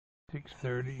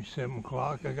6:30, 7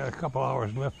 o'clock. I got a couple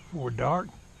hours left before dark.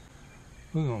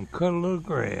 We're gonna cut a little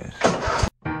grass.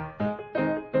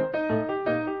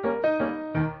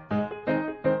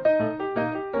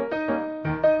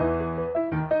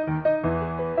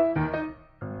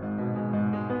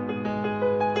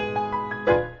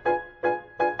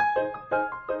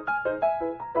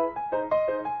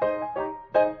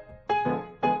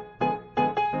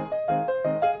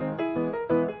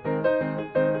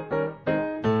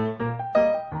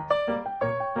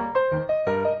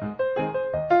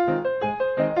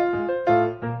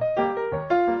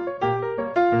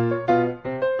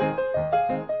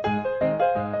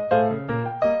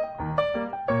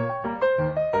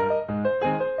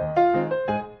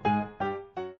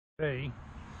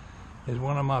 As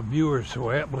one of my viewers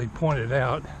so aptly pointed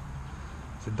out,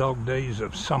 the dog days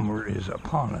of summer is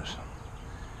upon us.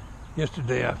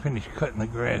 Yesterday I finished cutting the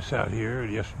grass out here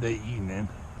yesterday evening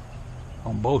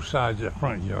on both sides of the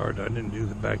front yard. I didn't do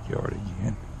the backyard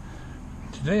again.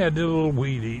 Today I did a little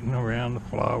weed eating around the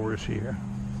flowers here,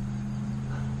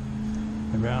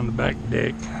 around the back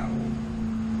deck,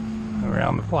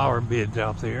 around the flower beds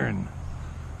out there, and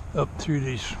up through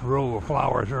this row of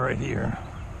flowers right here.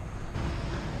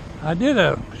 I did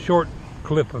a short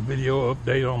clip of video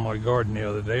update on my garden the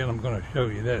other day, and I'm going to show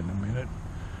you that in a minute.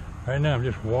 Right now I'm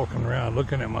just walking around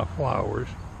looking at my flowers.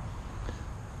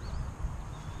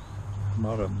 A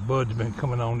lot of buds been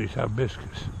coming on these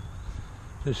hibiscus.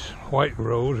 This white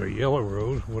rose or yellow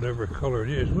rose, whatever color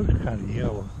it is, looks kind of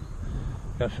yellow.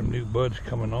 Got some new buds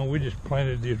coming on. We just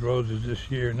planted these roses this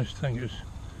year, and this thing is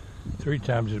 3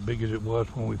 times as big as it was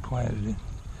when we planted it.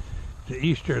 The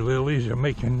Easter lilies are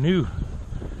making new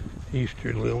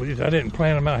Easter lilies. I didn't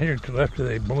plant them out here until after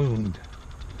they bloomed.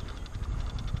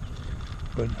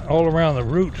 But all around the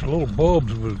roots, little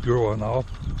bulbs was growing off,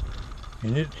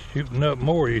 and it's shooting up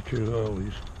more Easter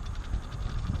lilies.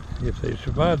 If they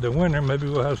survive the winter, maybe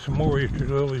we'll have some more Easter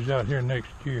lilies out here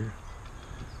next year.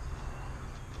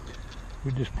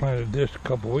 We just planted this a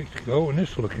couple weeks ago, and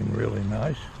it's looking really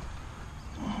nice.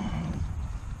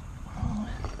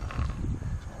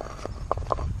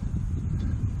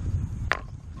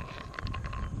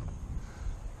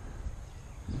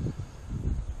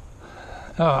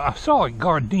 I saw a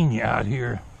gardenia out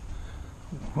here.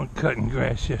 Went cutting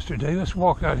grass yesterday. Let's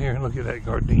walk out here and look at that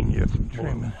gardenia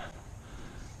trimming.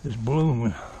 This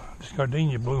bloom, this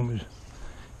gardenia bloom is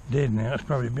dead now. It's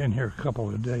probably been here a couple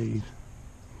of days.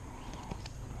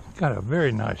 It's got a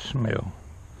very nice smell.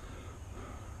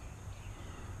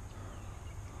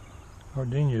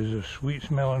 Gardenia is a sweet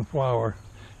smelling flower.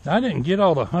 Now, I didn't get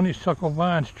all the honeysuckle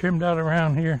vines trimmed out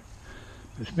around here.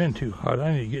 It's been too hot.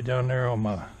 I need to get down there on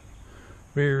my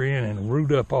rear end and root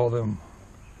up all them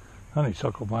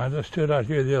honeysuckle vines. I stood out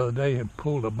here the other day and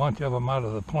pulled a bunch of them out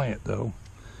of the plant though.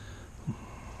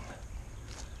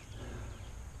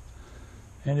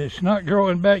 And it's not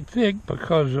growing back thick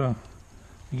because I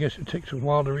guess it takes a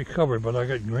while to recover, but I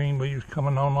got green leaves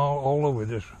coming on all over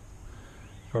this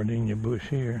gardenia bush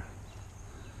here.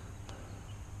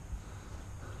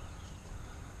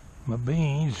 My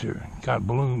beans are got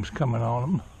blooms coming on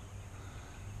them.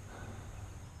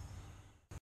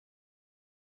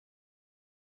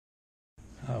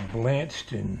 I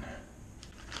blanched and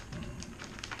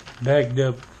bagged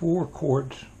up 4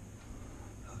 quarts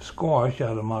of squash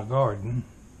out of my garden.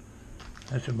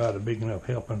 That's about a big enough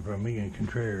helping for me and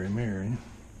Contrary Mary.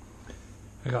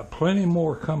 I got plenty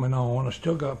more coming on. I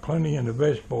still got plenty in the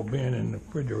vegetable bin in the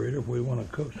refrigerator if we want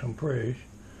to cook some fresh.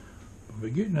 We're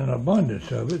getting an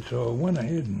abundance of it, so I went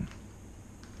ahead and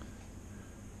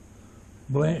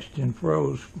blanched and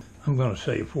froze. I'm going to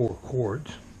say 4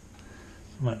 quarts.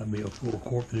 Might not be a 4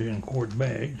 quart, they're in quart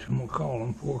bags. I'm going to call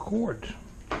them 4 quarts.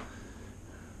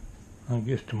 I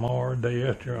guess tomorrow or day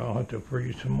after I'll have to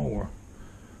freeze some more.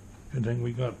 Good thing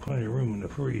we got plenty of room in the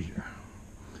freezer.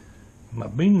 My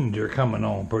beans are coming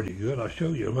on pretty good. I'll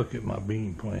show you a look at my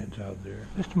bean plants out there.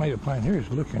 This tomato plant here is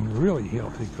looking really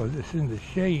healthy because it's in the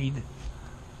shade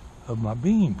of my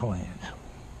bean plants.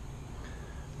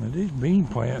 Now these bean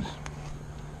plants,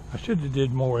 I should have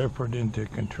did more effort into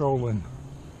controlling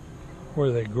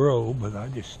where they grow, but I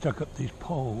just stuck up these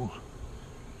poles.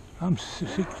 I'm 6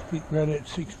 feet, right at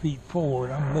 6 feet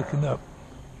forward. I'm looking up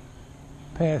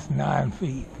past 9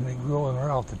 feet, and they're growing right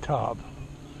off the top.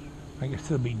 I guess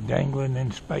they'll be dangling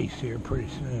in space here pretty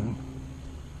soon.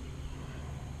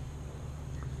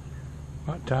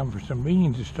 About time for some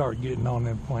beans to start getting on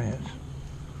them plants.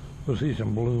 We'll see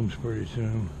some blooms pretty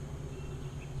soon.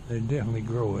 They're definitely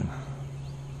growing.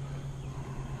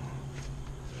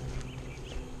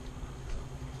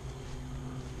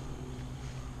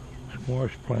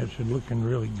 squash plants are looking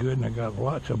really good, and I got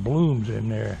lots of blooms in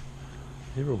there.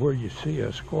 Everywhere you see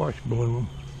a squash bloom,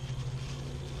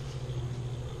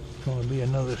 it's going to be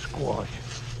another squash.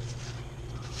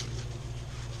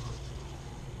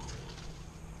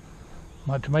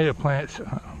 My tomato plants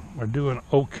are doing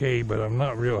okay, but I'm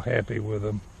not real happy with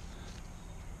them.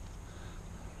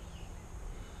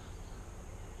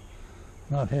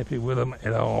 Not happy with them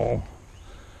at all.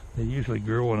 They usually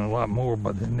grow in a lot more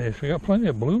than this. We got plenty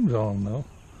of blooms on them though.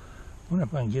 Wonder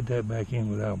if I can get that back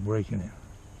in without breaking it.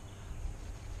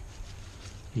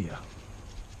 Yeah.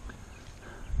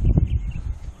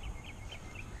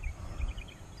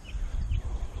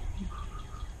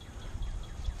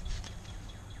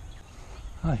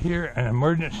 I hear an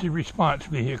emergency response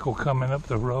vehicle coming up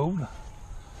the road.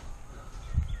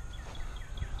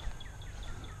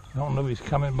 I don't know if he's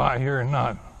coming by here or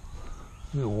not.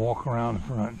 We'll walk around the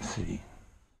front and see.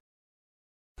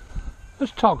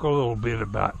 Let's talk a little bit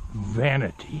about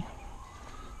vanity.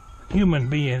 Human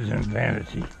beings and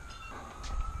vanity.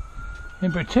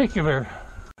 In particular,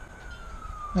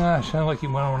 I sound like he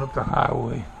went on up the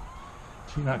highway.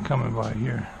 He's not coming by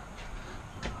here.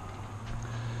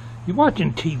 You're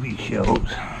watching TV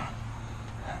shows.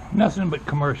 Nothing but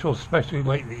commercials, especially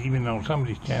lately, even on some of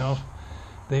these channels.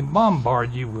 They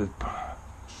bombard you with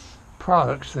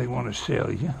products they want to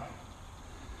sell you.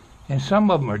 And some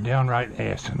of them are downright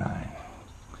asinine.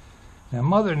 Now,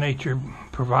 Mother Nature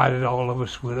provided all of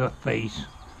us with a face.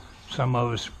 Some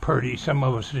of us pretty, some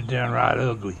of us are downright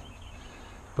ugly.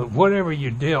 But whatever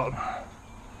you dealt,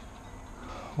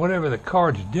 whatever the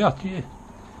cards dealt you,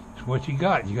 it's what you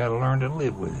got. You got to learn to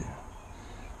live with it.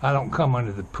 I don't come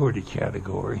under the pretty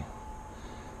category.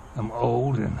 I'm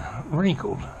old and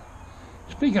wrinkled.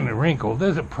 Speaking of wrinkled,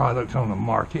 there's a product on the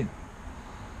market,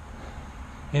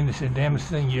 and it's the damnest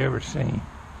thing you ever seen.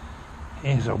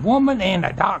 And it's a woman and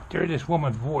a doctor. This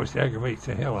woman's voice aggravates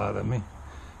the hell out of me.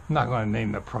 I'm not going to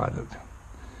name the product.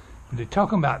 But they're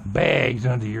talking about bags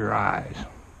under your eyes.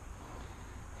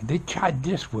 And they tried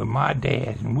this with my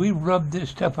dad, and we rubbed this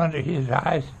stuff under his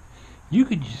eyes. You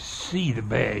could just see the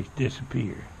bags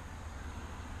disappear.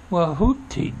 Well,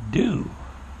 hoot-de-doo.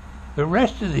 The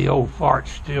rest of the old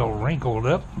fart's still wrinkled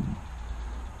up, and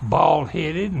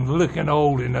bald-headed, and looking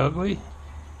old and ugly.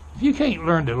 If you can't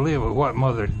learn to live with what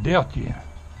Mother dealt you,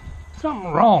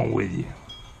 something wrong with you.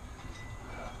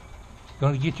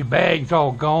 Gonna get your bags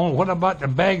all gone. What about the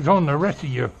bags on the rest of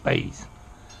your face?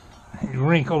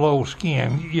 Wrinkled old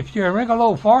skin. If you're a wrinkled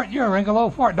old fart, you're a wrinkled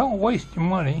old fart. Don't waste your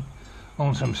money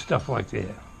on some stuff like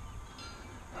that.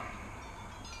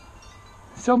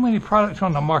 So many products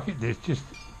on the market that's just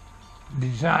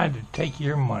designed to take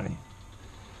your money.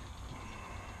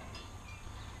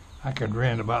 I could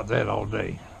rant about that all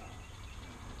day.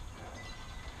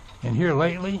 And here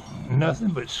lately, nothing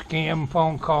but scam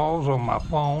phone calls on my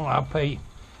phone. A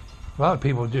lot of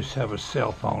people just have a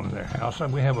cell phone in their house.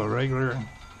 We have a regular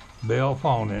Bell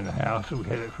phone in the house. We've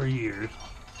had it for years.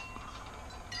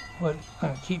 But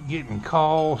I keep getting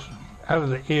calls out of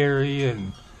the area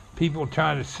and people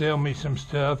trying to sell me some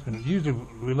stuff. And usually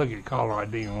we look at caller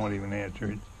ID and won't even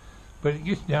answer it. But it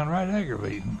gets downright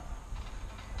aggravating.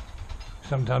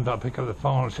 Sometimes I'll pick up the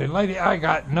phone and say, "Lady, I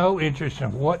got no interest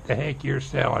in what the heck you're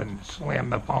selling," and slam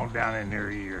the phone down in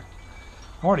their ear.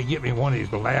 Or to get me one of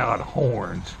these loud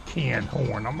horns, canned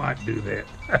horn. I might do that.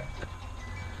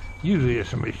 Usually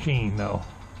it's a machine though.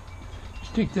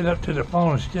 Stick it up to the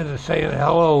phone instead of saying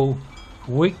hello.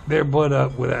 Wake their butt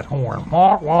up with that horn.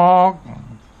 Walk, walk.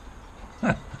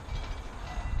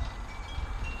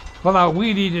 Well, I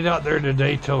weed eated out there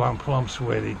today till I'm plumb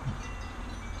sweaty.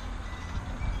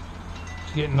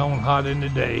 It's getting on hot in the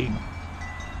day.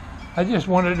 I just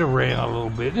wanted to rant a little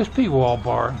bit. This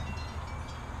Pwalpar,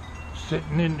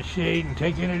 sitting in the shade and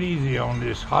taking it easy on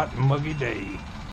this hot and muggy day.